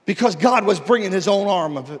 Because God was bringing his own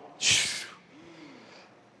arm of it.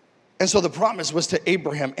 And so the promise was to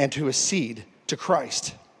Abraham and to his seed, to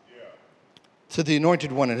Christ. To the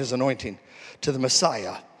anointed one and his anointing. To the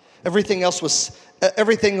Messiah. Everything else was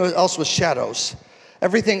shadows.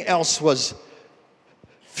 Everything else was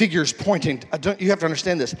figures pointing. You have to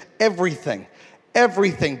understand this. Everything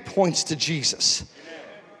points to Jesus.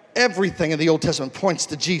 Everything in the Old Testament points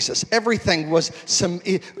to Jesus. Everything was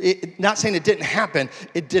not saying it didn't happen.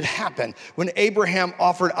 It did happen. When Abraham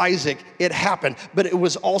offered Isaac, it happened. But it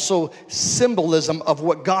was also symbolism of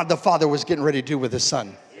what God the Father was getting ready to do with his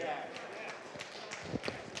son.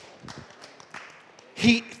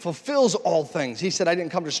 He fulfills all things. He said, I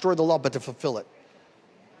didn't come to destroy the law, but to fulfill it.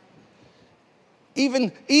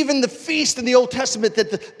 Even the feast in the Old Testament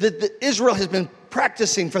that Israel has been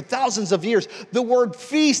practicing for thousands of years, the word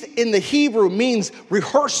feast in the Hebrew means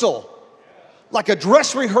rehearsal, like a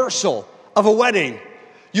dress rehearsal of a wedding.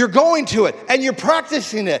 You're going to it and you're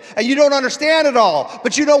practicing it and you don't understand it all,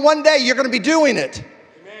 but you know one day you're going to be doing it.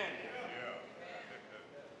 Amen.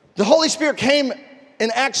 The Holy Spirit came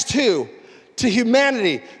in Acts 2 to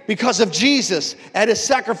humanity because of Jesus and his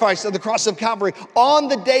sacrifice on the cross of Calvary on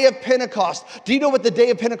the day of Pentecost. Do you know what the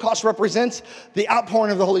day of Pentecost represents? The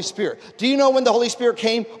outpouring of the Holy Spirit. Do you know when the Holy Spirit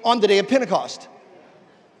came? On the day of Pentecost.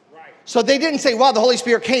 Right. So they didn't say, wow, the Holy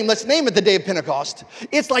Spirit came, let's name it the day of Pentecost.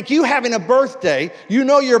 It's like you having a birthday. You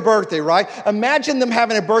know your birthday, right? Imagine them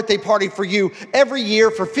having a birthday party for you every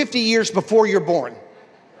year for 50 years before you're born.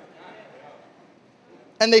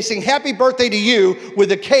 And they sing happy birthday to you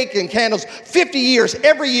with a cake and candles 50 years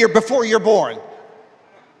every year before you're born.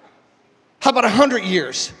 How about 100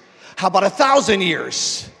 years? How about 1,000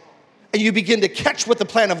 years? And you begin to catch what the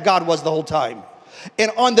plan of God was the whole time.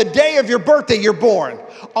 And on the day of your birthday, you're born.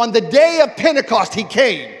 On the day of Pentecost, he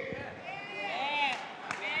came.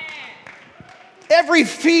 Every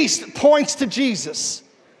feast points to Jesus.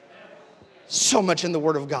 So much in the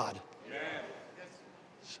Word of God.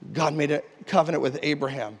 God made a covenant with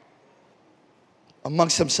Abraham,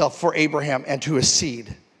 amongst himself for Abraham and to his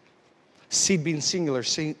seed. Seed being singular,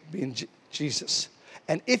 seed being Jesus.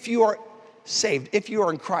 And if you are saved, if you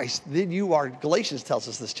are in Christ, then you are, Galatians tells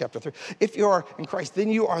us this, chapter 3. If you are in Christ, then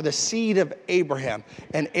you are the seed of Abraham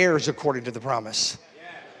and heirs according to the promise.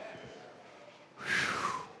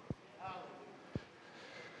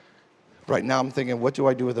 Right now I'm thinking, what do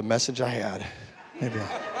I do with the message I had? Maybe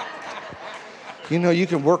you know, you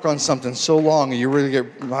can work on something so long and you really get,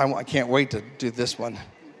 I can't wait to do this one.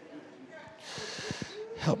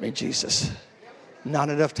 Help me, Jesus. Not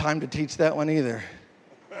enough time to teach that one either.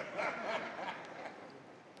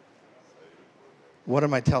 What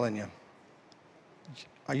am I telling you?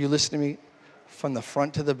 Are you listening to me? From the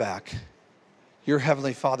front to the back, your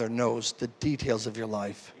Heavenly Father knows the details of your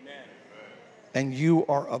life. And you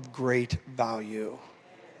are of great value.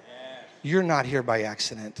 You're not here by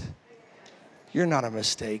accident. You're not a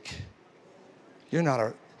mistake. You're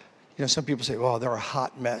not some people say, oh, they're a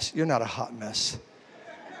hot mess. You're not a hot mess.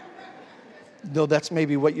 No, that's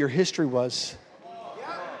maybe what your history was.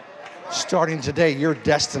 Starting today, you're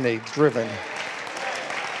destiny driven.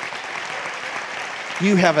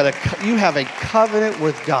 You have a covenant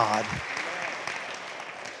with God.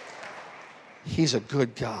 He's a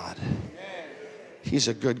good God. He's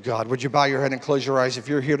a good God. Would you bow your head and close your eyes if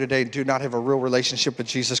you're here today and do not have a real relationship with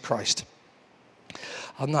Jesus Christ?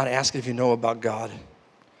 I'm not asking if you know about God.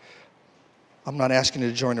 I'm not asking you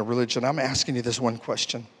to join a religion. I'm asking you this one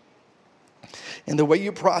question. In the way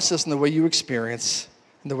you process and the way you experience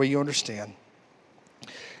and the way you understand,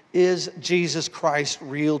 is Jesus Christ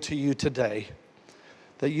real to you today?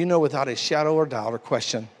 That you know without a shadow or doubt or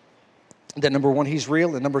question that number one, he's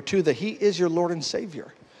real, and number two, that he is your Lord and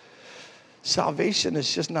Savior. Salvation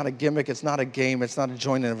is just not a gimmick. It's not a game. It's not a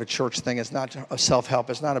joining of a church thing. It's not a self-help.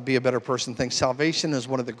 It's not a be a better person thing. Salvation is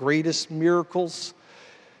one of the greatest miracles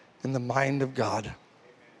in the mind of God.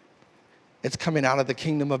 It's coming out of the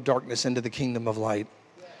kingdom of darkness into the kingdom of light.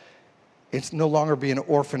 It's no longer being an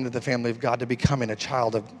orphan to the family of God to becoming a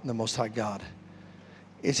child of the Most High God.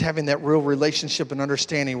 It's having that real relationship and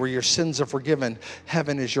understanding where your sins are forgiven.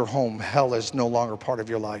 Heaven is your home. Hell is no longer part of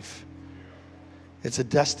your life. It's a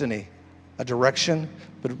destiny, a direction,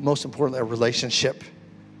 but most importantly, a relationship.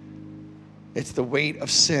 It's the weight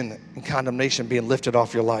of sin and condemnation being lifted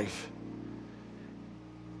off your life.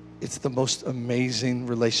 It's the most amazing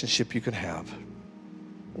relationship you can have.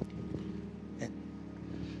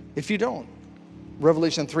 If you don't,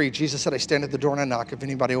 Revelation 3, Jesus said, I stand at the door and I knock. If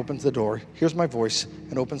anybody opens the door, hears my voice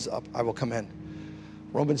and opens up, I will come in.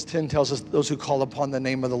 Romans 10 tells us those who call upon the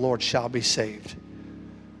name of the Lord shall be saved.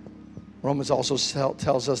 Romans also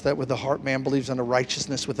tells us that with the heart man believes unto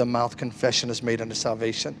righteousness, with the mouth confession is made unto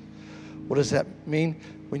salvation. What does that mean?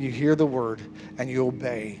 When you hear the word and you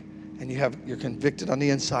obey and you're convicted on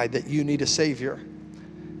the inside that you need a Savior.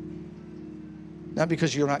 Not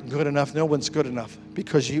because you're not good enough. No one's good enough.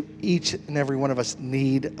 Because each and every one of us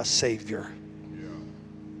need a Savior. Yeah.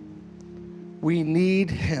 We need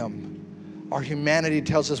him. Our humanity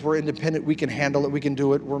tells us we're independent. We can handle it. We can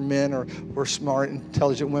do it. We're men, or we're smart,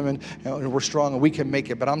 intelligent women, and we're strong, and we can make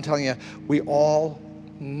it. But I'm telling you, we all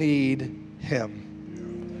need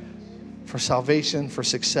him. For salvation, for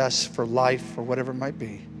success, for life, for whatever it might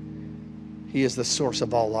be. He is the source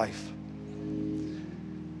of all life.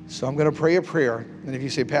 So I'm going to pray a prayer. And if you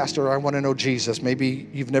say, Pastor, I want to know Jesus, maybe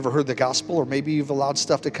you've never heard the gospel, or maybe you've allowed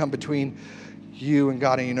stuff to come between you and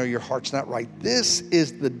God and you know your heart's not right. This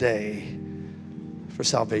is the day for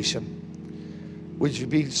salvation. Would you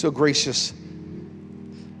be so gracious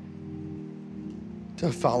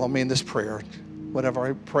to follow me in this prayer? Whatever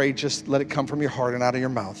I pray, just let it come from your heart and out of your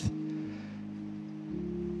mouth.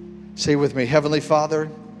 Say with me, Heavenly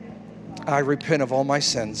Father, I repent of all my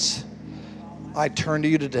sins. I turn to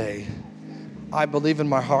you today. I believe in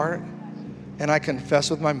my heart and I confess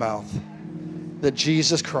with my mouth that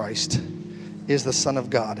Jesus Christ is the Son of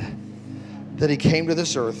God, that he came to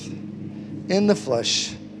this earth in the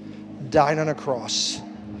flesh, died on a cross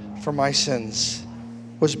for my sins,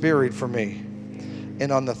 was buried for me, and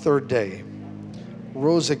on the third day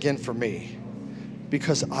rose again for me.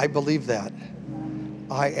 Because I believe that,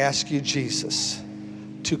 I ask you, Jesus,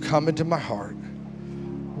 to come into my heart.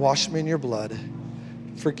 Wash me in your blood.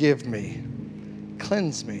 Forgive me.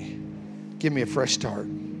 Cleanse me. Give me a fresh start.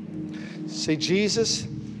 Say, Jesus,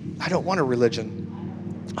 I don't want a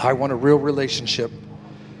religion. I want a real relationship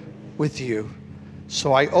with you.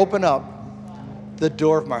 So I open up the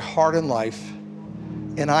door of my heart and life,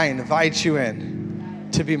 and I invite you in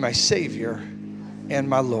to be my Savior and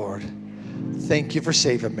my Lord. Thank you for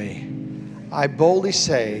saving me. I boldly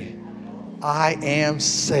say, I am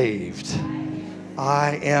saved.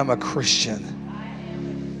 I am a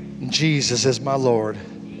Christian. Jesus is my Lord.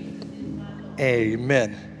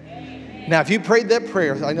 Amen. Now, if you prayed that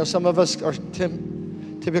prayer, I know some of us are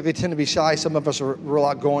typically tend to be shy. Some of us are real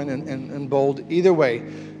outgoing and bold. Either way,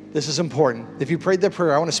 this is important. If you prayed that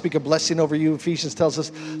prayer, I want to speak a blessing over you. Ephesians tells us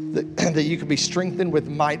that you can be strengthened with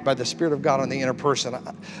might by the Spirit of God on the inner person.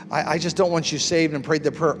 I just don't want you saved and prayed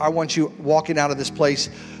the prayer. I want you walking out of this place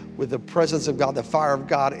with the presence of God, the fire of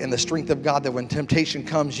God, and the strength of God, that when temptation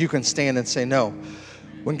comes, you can stand and say no.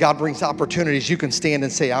 When God brings opportunities, you can stand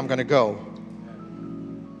and say, I'm going to go.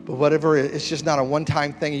 But whatever, it's just not a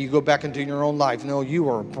one-time thing and you go back and do your own life. No, you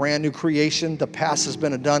are a brand new creation. The past has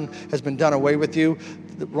been done away with you.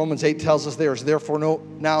 Romans 8 tells us there is therefore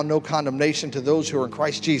now no condemnation to those who are in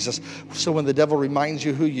Christ Jesus. So when the devil reminds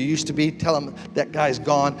you who you used to be, tell him that guy's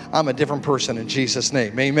gone. I'm a different person in Jesus'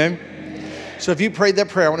 name. Amen. So if you prayed that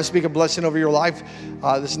prayer, I want to speak a blessing over your life.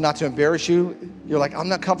 This is not to embarrass you. You're like, I'm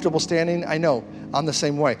not comfortable standing. I know. I'm the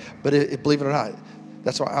same way. But believe it or not,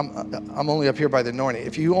 That's why I'm only up here by the anointing.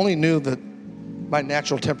 If you only knew my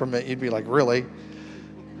natural temperament, you'd be like, really?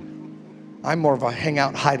 I'm more of a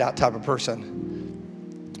hangout, hideout type of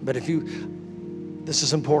person. But this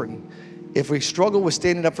is important. If we struggle with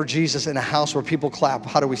standing up for Jesus in a house where people clap,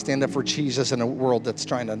 how do we stand up for Jesus in a world that's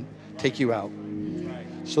trying to take you out?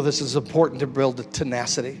 So this is important to build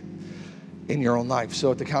tenacity in your own life.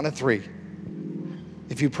 So at the count of 3,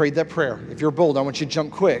 if you prayed that prayer, if you're bold, I want you to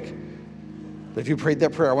jump quick. But if you prayed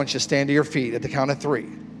that prayer, I want you to stand to your feet at the count of 3.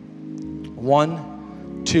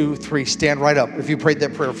 1, 2, 3. Stand right up. If you prayed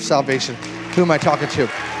that prayer for salvation, who am I talking to?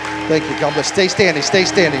 Thank you. God bless. Stay standing. Stay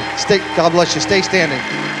standing. God bless you. Stay standing.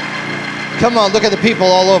 Come on. Look at the people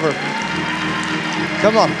all over.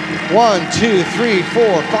 Come on. 1, 2, 3,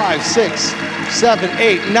 4, 5, 6, 7,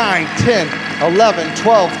 8, 9, 10, 11,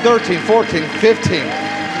 12, 13, 14, 15.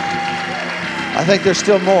 I think there's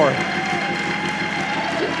still more.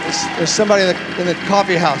 There's somebody in the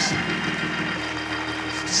coffee house.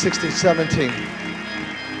 16, 17,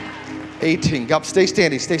 18. God, stay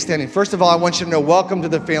standing, stay standing. First of all, I want you to know, welcome to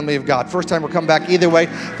the family of God. First time we're coming back. Either way,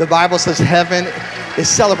 the Bible says heaven is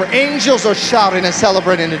celebrating. Angels are shouting and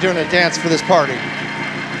celebrating and doing a dance for this party.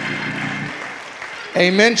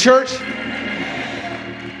 Amen, church?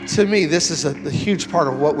 To me, this is a huge part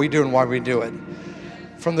of what we do and why we do it.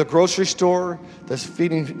 From the grocery store, the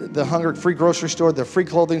feeding the hunger free grocery store, the free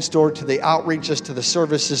clothing store, to the outreaches, to the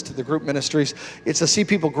services, to the group ministries. It's to see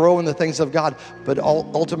people grow in the things of God, but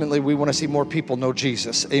ultimately we want to see more people know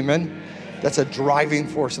Jesus. Amen? That's a driving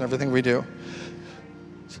force in everything we do.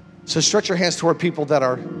 So stretch your hands toward people that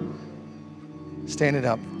are standing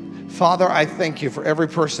up. Father, I thank you for every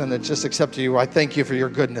person that just accepted you. I thank you for your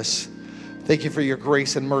goodness. Thank you for your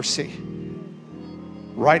grace and mercy.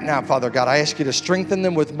 Right now, Father God, I ask you to strengthen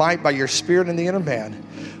them with might by your Spirit in the inner man.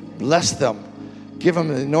 Bless them. Give them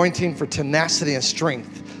the anointing for tenacity and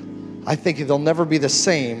strength. I thank you they'll never be the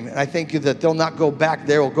same. And I thank you that they'll not go back.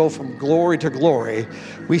 They will go from glory to glory.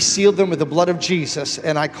 We seal them with the blood of Jesus.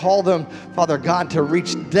 And I call them, Father God, to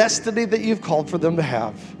reach destiny that you've called for them to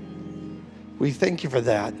have. We thank you for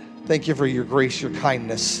that. Thank you for your grace, your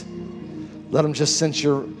kindness. Let them just sense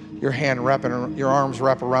your hand wrapping, your arms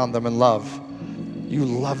wrap around them in love. You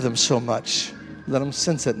love them so much. Let them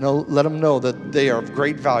sense it. Let them know that they are of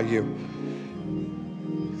great value.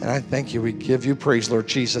 And I thank you. We give you praise, Lord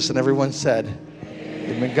Jesus. And everyone said,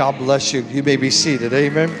 amen. God bless you. You may be seated.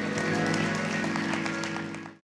 Amen.